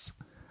als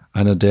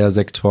einer der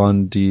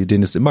Sektoren,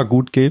 denen es immer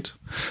gut geht,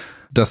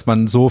 dass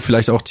man so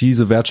vielleicht auch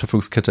diese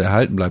Wertschöpfungskette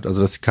erhalten bleibt, also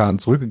dass die Karten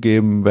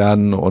zurückgegeben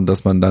werden und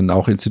dass man dann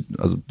auch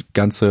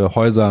ganze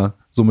Häuser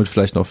somit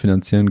vielleicht noch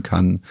finanzieren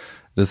kann.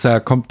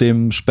 kommt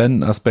dem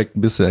Spendenaspekt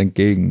ein bisschen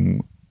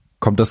entgegen.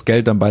 Kommt das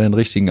Geld dann bei den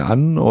Richtigen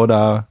an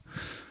oder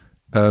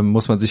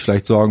muss man sich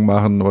vielleicht Sorgen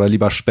machen oder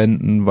lieber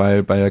spenden,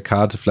 weil bei der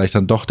Karte vielleicht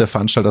dann doch der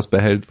Veranstalter das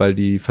behält, weil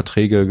die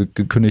Verträge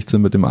gekündigt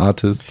sind mit dem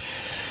Artist?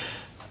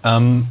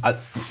 Das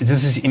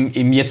ist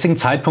im jetzigen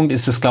Zeitpunkt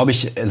ist es, glaube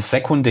ich,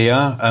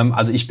 sekundär.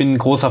 Also ich bin ein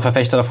großer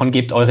Verfechter davon,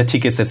 gebt eure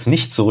Tickets jetzt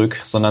nicht zurück,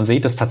 sondern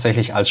seht es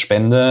tatsächlich als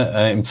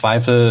Spende. Im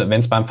Zweifel, wenn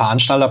es beim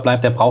Veranstalter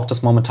bleibt, der braucht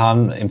es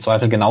momentan im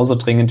Zweifel genauso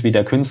dringend wie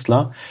der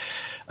Künstler.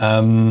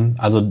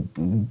 Also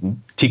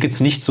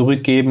Tickets nicht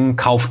zurückgeben,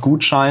 kauft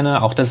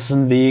Gutscheine, auch das ist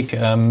ein Weg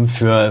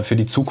für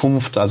die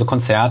Zukunft, also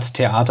Konzert,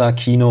 Theater,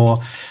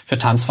 Kino, für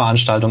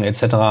Tanzveranstaltungen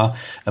etc.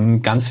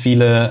 Ganz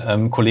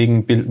viele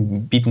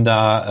Kollegen bieten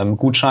da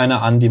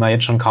Gutscheine an, die man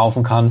jetzt schon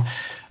kaufen kann.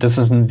 Das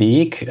ist ein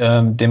Weg,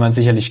 den man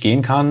sicherlich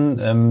gehen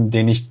kann,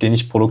 den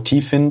ich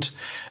produktiv finde.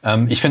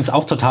 Ich finde es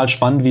auch total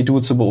spannend, wie du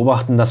zu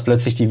beobachten, dass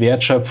plötzlich die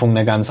Wertschöpfung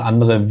eine ganz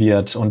andere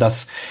wird. Und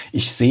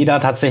ich sehe da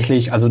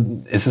tatsächlich, also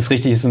es ist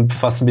richtig, es ist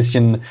fast ein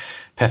bisschen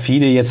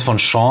perfide, jetzt von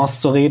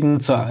Chance zu reden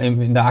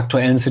in der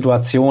aktuellen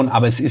Situation,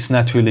 aber es ist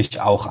natürlich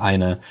auch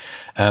eine.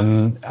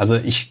 Also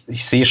ich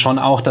sehe schon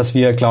auch, dass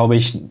wir, glaube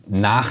ich,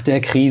 nach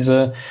der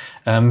Krise,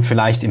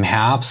 vielleicht im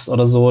Herbst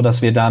oder so,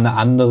 dass wir da eine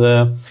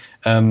andere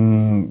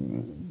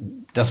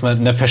dass wir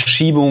eine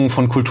Verschiebung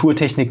von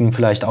Kulturtechniken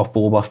vielleicht auch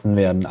beobachten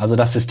werden. Also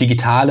dass das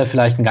Digitale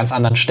vielleicht einen ganz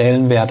anderen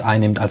Stellenwert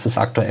einnimmt, als es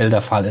aktuell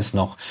der Fall ist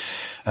noch.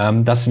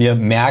 Dass wir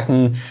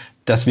merken,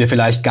 dass wir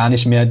vielleicht gar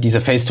nicht mehr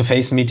diese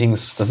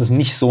Face-to-Face-Meetings, dass es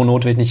nicht so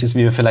notwendig ist,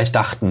 wie wir vielleicht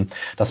dachten,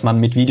 dass man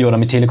mit Video oder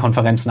mit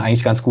Telekonferenzen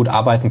eigentlich ganz gut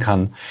arbeiten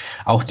kann.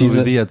 Auch so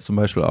wie wir jetzt zum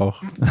Beispiel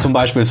auch. Zum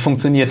Beispiel, es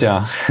funktioniert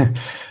ja.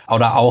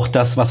 Oder auch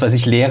das, was weiß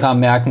ich, Lehrer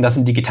merken, dass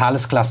ein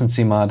digitales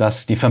Klassenzimmer,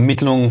 dass die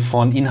Vermittlung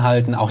von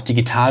Inhalten auch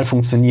digital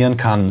funktionieren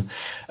kann,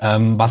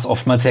 was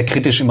oftmals sehr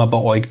kritisch immer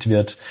beäugt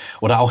wird.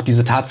 Oder auch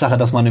diese Tatsache,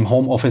 dass man im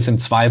Homeoffice im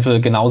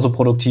Zweifel genauso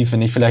produktiv, wenn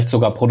nicht vielleicht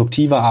sogar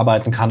produktiver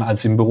arbeiten kann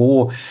als im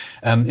Büro,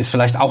 ist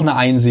vielleicht auch eine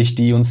Einsicht,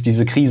 die uns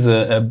diese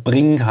Krise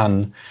bringen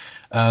kann.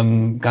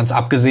 Ganz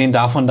abgesehen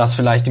davon, dass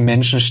vielleicht die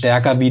Menschen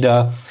stärker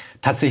wieder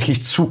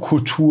tatsächlich zu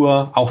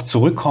Kultur auch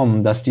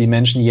zurückkommen, dass die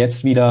Menschen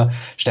jetzt wieder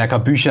stärker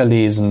Bücher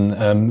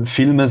lesen,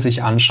 Filme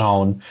sich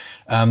anschauen,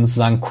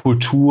 sozusagen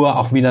Kultur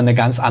auch wieder eine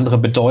ganz andere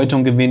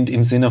Bedeutung gewinnt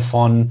im Sinne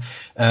von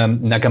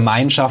einer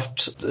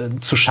Gemeinschaft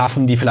zu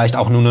schaffen, die vielleicht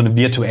auch nur eine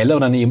virtuelle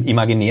oder eine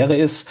imaginäre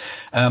ist.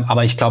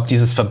 Aber ich glaube,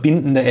 dieses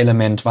verbindende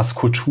Element, was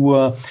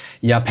Kultur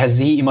ja per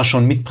se immer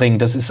schon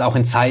mitbringt, das ist auch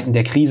in Zeiten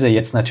der Krise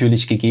jetzt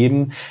natürlich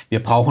gegeben.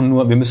 Wir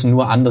müssen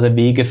nur andere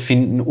Wege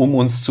finden, um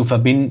uns zu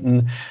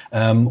verbinden,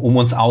 um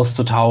uns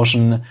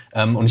auszutauschen.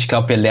 Und ich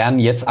glaube, wir lernen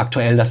jetzt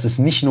aktuell, dass es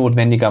nicht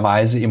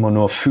notwendigerweise immer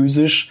nur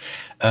physisch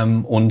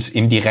und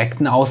im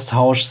direkten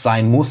Austausch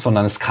sein muss,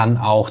 sondern es kann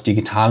auch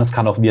digital, es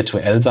kann auch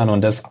virtuell sein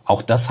und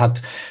auch das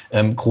hat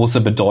große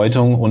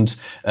Bedeutung und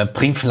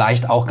bringt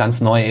vielleicht auch ganz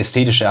neue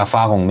ästhetische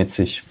Erfahrungen mit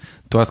sich.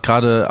 Du hast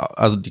gerade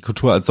also die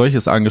Kultur als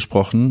solches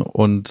angesprochen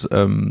und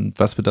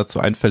was mir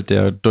dazu einfällt,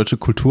 der Deutsche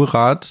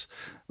Kulturrat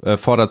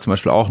fordert zum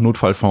Beispiel auch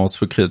Notfallfonds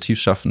für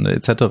Kreativschaffende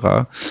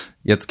etc.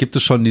 Jetzt gibt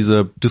es schon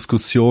diese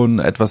Diskussion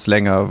etwas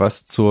länger,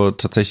 was zur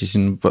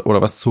tatsächlichen oder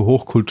was zur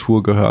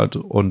Hochkultur gehört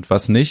und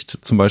was nicht.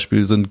 Zum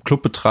Beispiel sind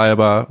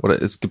Clubbetreiber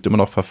oder es gibt immer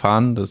noch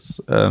Verfahren,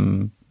 dass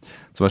zum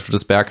Beispiel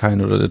das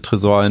Berghain oder der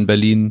Tresor in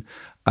Berlin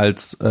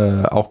als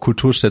auch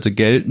Kulturstätte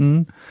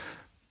gelten.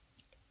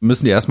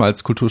 Müssen die erstmal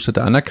als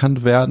Kulturstätte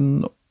anerkannt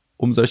werden,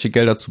 um solche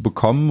Gelder zu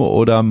bekommen?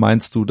 Oder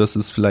meinst du, dass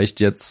es vielleicht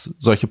jetzt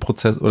solche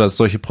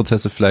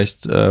Prozesse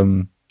vielleicht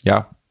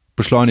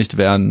beschleunigt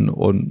werden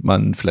und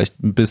man vielleicht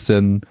ein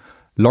bisschen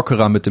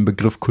lockerer mit dem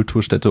Begriff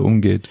Kulturstätte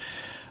umgeht?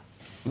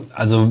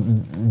 Also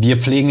wir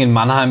pflegen in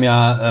Mannheim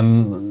ja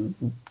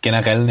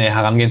generell eine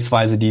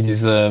Herangehensweise, die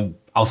diese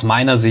aus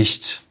meiner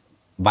Sicht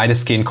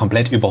weitestgehend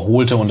komplett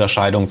überholte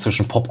Unterscheidung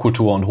zwischen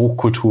Popkultur und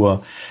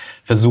Hochkultur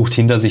versucht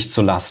hinter sich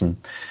zu lassen.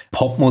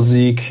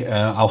 Popmusik,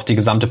 auch die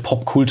gesamte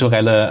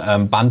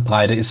popkulturelle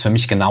Bandbreite ist für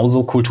mich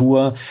genauso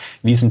Kultur,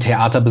 wie es ein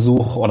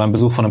Theaterbesuch oder ein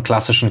Besuch von einem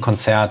klassischen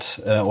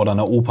Konzert oder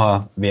einer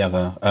Oper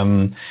wäre.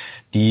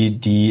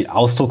 Die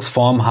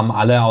Ausdrucksformen haben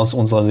alle aus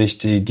unserer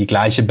Sicht die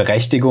gleiche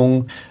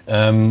Berechtigung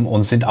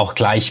und sind auch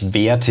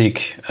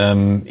gleichwertig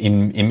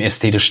im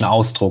ästhetischen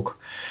Ausdruck.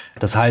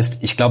 Das heißt,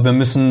 ich glaube, wir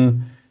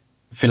müssen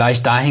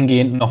vielleicht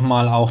dahingehend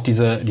nochmal auch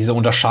diese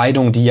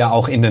Unterscheidung, die ja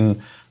auch in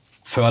den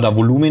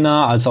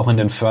Fördervolumina als auch in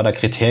den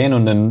Förderkriterien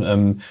und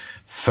den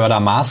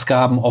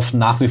Fördermaßgaben oft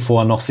nach wie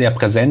vor noch sehr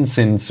präsent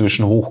sind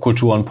zwischen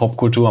Hochkultur und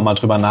Popkultur, mal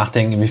drüber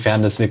nachdenken,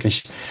 inwiefern das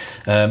wirklich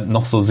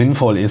noch so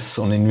sinnvoll ist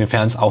und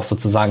inwiefern es auch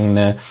sozusagen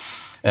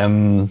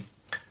eine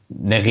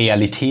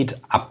Realität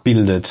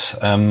abbildet.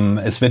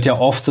 Es wird ja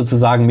oft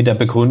sozusagen mit der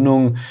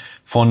Begründung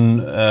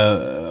von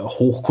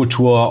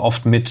Hochkultur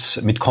oft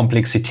mit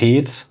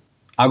Komplexität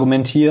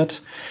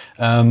argumentiert.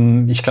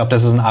 Ich glaube,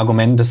 das ist ein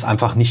Argument, das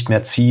einfach nicht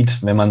mehr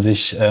zieht, wenn man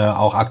sich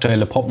auch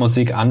aktuelle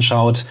Popmusik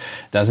anschaut.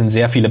 Da sind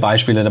sehr viele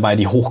Beispiele dabei,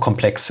 die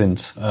hochkomplex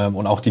sind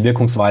und auch die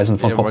Wirkungsweisen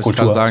von Popkultur. Ich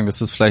wollte gerade sagen,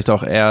 das ist vielleicht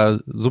auch eher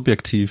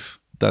subjektiv.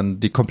 dann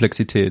die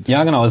Komplexität.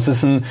 Ja, genau. Es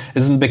ist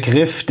ein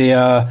Begriff,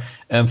 der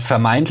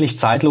vermeintlich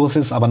zeitlos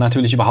ist, aber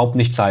natürlich überhaupt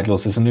nicht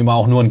zeitlos ist und immer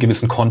auch nur in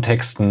gewissen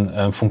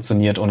Kontexten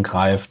funktioniert und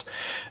greift.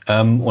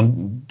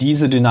 Und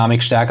diese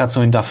Dynamik stärker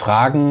zu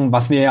hinterfragen,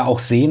 was wir ja auch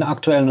sehen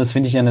aktuell, und das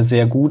finde ich ja eine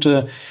sehr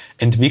gute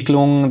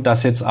Entwicklung,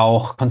 dass jetzt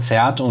auch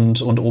Konzert-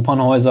 und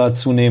Opernhäuser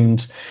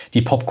zunehmend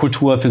die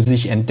Popkultur für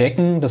sich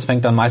entdecken. Das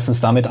fängt dann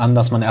meistens damit an,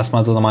 dass man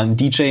erstmal so mal einen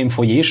DJ im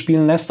Foyer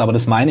spielen lässt, aber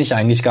das meine ich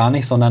eigentlich gar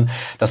nicht, sondern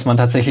dass man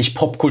tatsächlich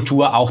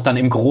Popkultur auch dann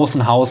im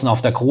großen Haus und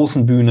auf der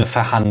großen Bühne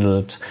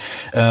verhandelt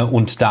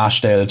und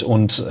darstellt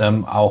und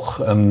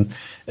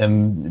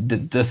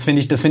das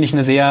finde ich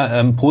eine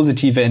sehr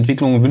positive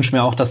Entwicklung und wünsche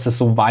mir auch, dass das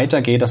so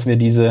weitergeht, dass wir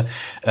diese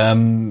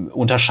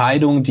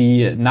Unterscheidung,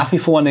 die nach wie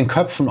vor in den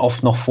Köpfen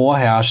oft noch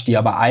vorherrscht, die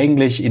aber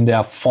eigentlich in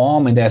der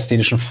Form, in der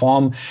ästhetischen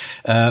Form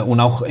und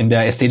auch in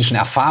der ästhetischen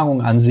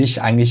Erfahrung an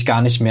sich eigentlich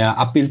gar nicht mehr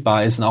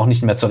abbildbar ist und auch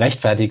nicht mehr zu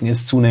rechtfertigen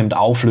ist, zunehmend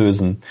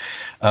auflösen.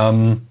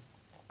 Von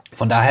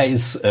daher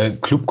ist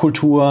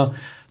Clubkultur,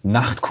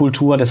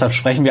 Nachtkultur, deshalb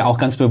sprechen wir auch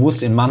ganz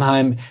bewusst in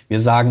Mannheim, wir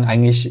sagen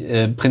eigentlich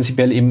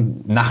prinzipiell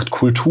eben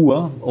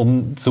Nachtkultur,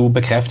 um zu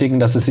bekräftigen,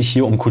 dass es sich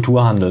hier um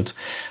Kultur handelt.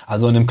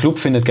 Also in einem Club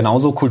findet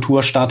genauso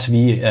Kultur statt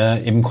wie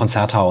im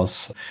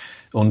Konzerthaus.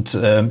 Und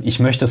ich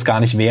möchte es gar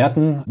nicht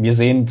werten. Wir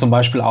sehen zum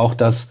Beispiel auch,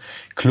 dass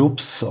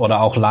Clubs oder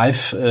auch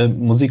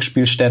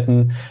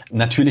Live-Musikspielstätten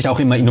natürlich auch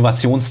immer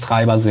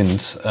Innovationstreiber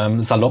sind.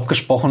 Salopp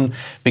gesprochen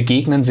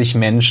begegnen sich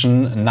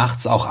Menschen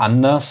nachts auch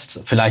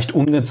anders, vielleicht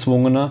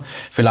ungezwungener,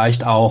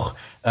 vielleicht auch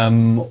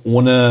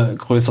ohne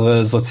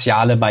größere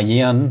soziale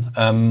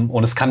Barrieren.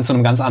 Und es kann zu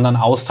einem ganz anderen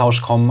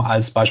Austausch kommen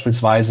als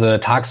beispielsweise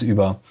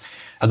tagsüber.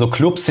 Also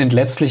Clubs sind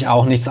letztlich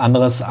auch nichts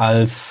anderes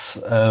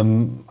als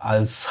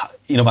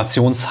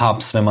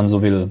Innovationshubs, wenn man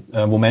so will,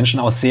 wo Menschen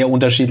aus sehr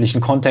unterschiedlichen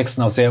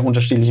Kontexten, aus sehr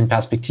unterschiedlichen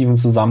Perspektiven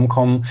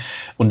zusammenkommen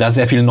und da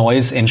sehr viel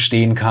Neues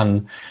entstehen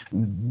kann.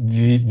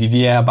 Wie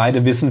wir ja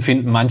beide wissen,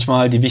 finden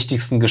manchmal die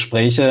wichtigsten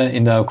Gespräche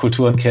in der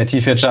Kultur- und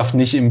Kreativwirtschaft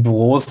nicht im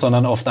Büro,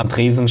 sondern oft am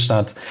Tresen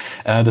statt.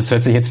 Das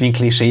hört sich jetzt wie ein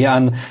Klischee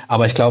an,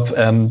 aber ich glaube,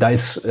 da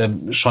ist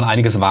schon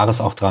einiges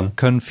Wahres auch dran.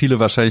 Können viele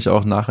wahrscheinlich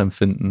auch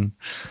nachempfinden.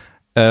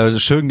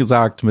 Schön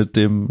gesagt mit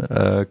dem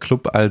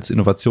Club als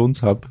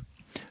Innovationshub.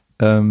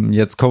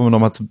 Jetzt kommen wir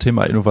nochmal zum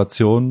Thema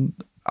Innovation.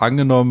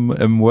 Angenommen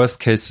im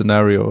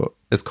Worst-Case-Szenario,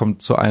 es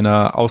kommt zu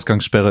einer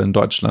Ausgangssperre in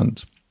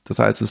Deutschland. Das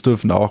heißt, es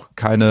dürfen auch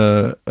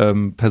keine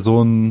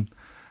Personen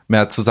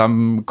mehr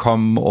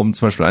zusammenkommen, um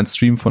zum Beispiel einen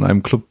Stream von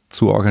einem Club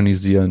zu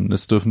organisieren.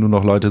 Es dürfen nur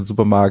noch Leute im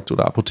Supermarkt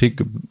oder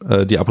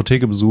die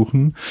Apotheke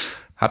besuchen.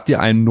 Habt ihr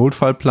einen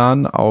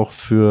Notfallplan auch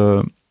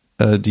für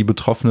die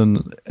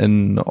Betroffenen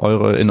in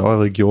eure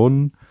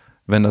Region,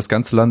 wenn das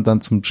ganze Land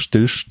dann zum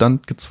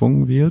Stillstand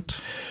gezwungen wird?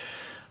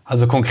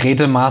 Also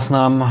konkrete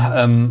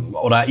Maßnahmen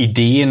oder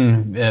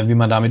Ideen, wie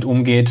man damit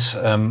umgeht,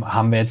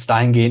 haben wir jetzt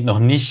dahingehend noch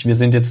nicht. Wir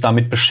sind jetzt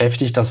damit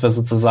beschäftigt, dass wir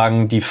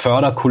sozusagen die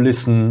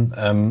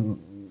Förderkulissen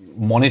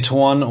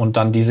monitoren und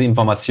dann diese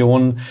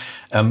Informationen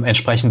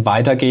entsprechend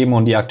weitergeben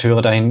und die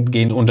Akteure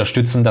dahingehend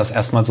unterstützen, dass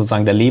erstmal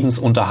sozusagen der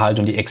Lebensunterhalt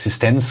und die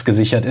Existenz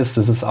gesichert ist.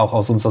 Das ist auch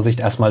aus unserer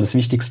Sicht erstmal das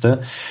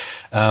Wichtigste.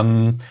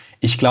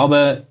 Ich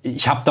glaube,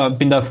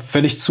 bin da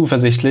völlig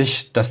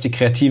zuversichtlich, dass die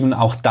Kreativen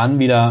auch dann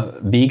wieder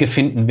Wege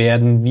finden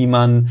werden, wie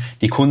man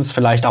die Kunst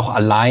vielleicht auch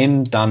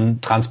allein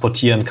dann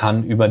transportieren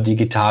kann über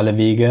digitale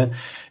Wege,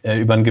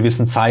 über einen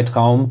gewissen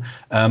Zeitraum,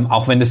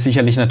 auch wenn es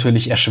sicherlich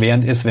natürlich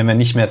erschwerend ist, wenn wir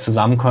nicht mehr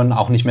zusammen können,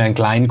 auch nicht mehr in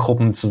kleinen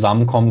Gruppen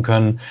zusammenkommen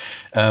können,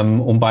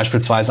 um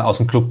beispielsweise aus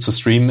dem Club zu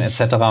streamen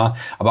etc.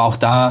 Aber auch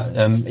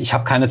da, ich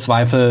habe keine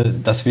Zweifel,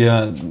 dass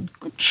wir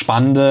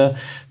spannende,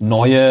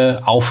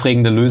 neue,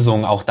 aufregende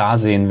Lösungen auch da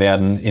sehen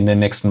werden in den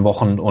nächsten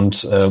Wochen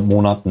und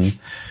Monaten.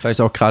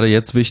 Vielleicht auch gerade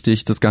jetzt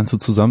wichtig, das Ganze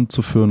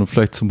zusammenzuführen und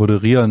vielleicht zu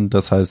moderieren.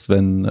 Das heißt,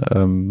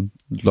 wenn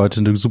Leute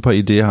eine super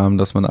Idee haben,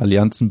 dass man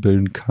Allianzen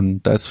bilden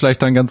kann, da ist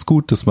vielleicht dann ganz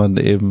gut, dass man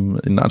eben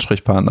einen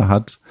Ansprechpartner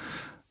hat,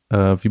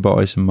 wie bei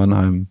euch in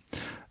Mannheim.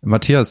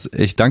 Matthias,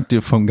 ich danke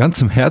dir von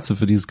ganzem Herzen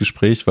für dieses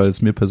Gespräch, weil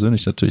es mir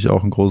persönlich natürlich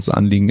auch ein großes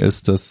Anliegen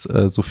ist, dass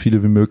so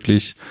viele wie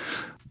möglich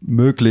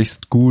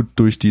möglichst gut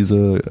durch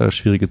diese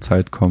schwierige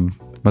Zeit kommen.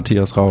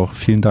 Matthias Rauch,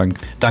 vielen Dank.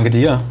 Danke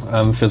dir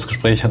für das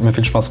Gespräch, hat mir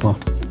viel Spaß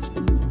gemacht.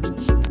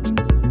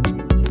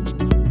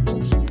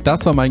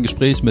 Das war mein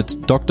Gespräch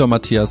mit Dr.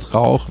 Matthias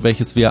Rauch,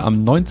 welches wir am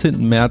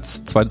 19.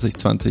 März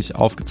 2020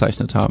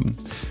 aufgezeichnet haben.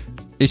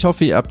 Ich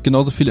hoffe, ihr habt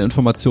genauso viele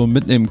Informationen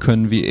mitnehmen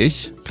können wie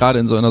ich. Gerade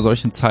in so einer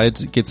solchen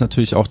Zeit geht es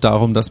natürlich auch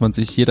darum, dass man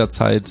sich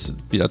jederzeit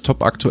wieder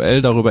top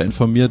aktuell darüber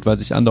informiert, weil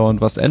sich andauernd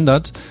was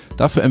ändert.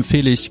 Dafür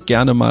empfehle ich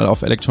gerne mal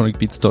auf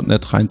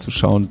electronicbeats.net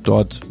reinzuschauen.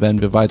 Dort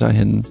werden wir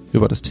weiterhin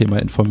über das Thema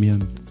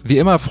informieren. Wie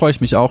immer freue ich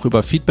mich auch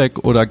über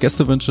Feedback oder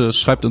Gästewünsche.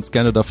 Schreibt uns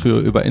gerne dafür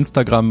über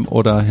Instagram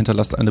oder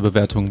hinterlasst eine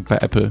Bewertung bei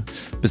Apple.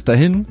 Bis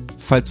dahin,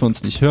 falls wir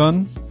uns nicht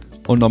hören,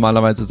 und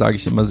normalerweise sage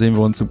ich immer, sehen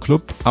wir uns im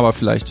Club, aber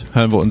vielleicht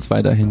hören wir uns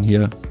weiterhin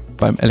hier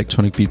beim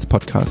Electronic Beats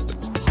Podcast.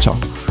 Ciao.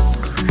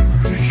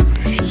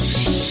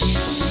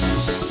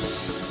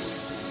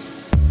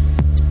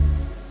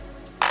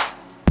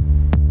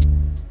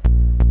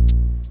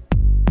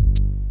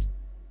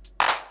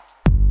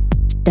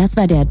 Das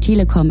war der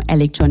Telekom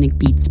Electronic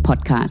Beats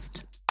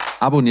Podcast.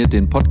 Abonniert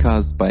den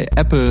Podcast bei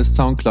Apple,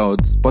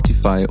 Soundcloud,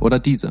 Spotify oder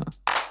Deezer.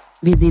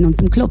 Wir sehen uns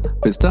im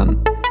Club. Bis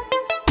dann.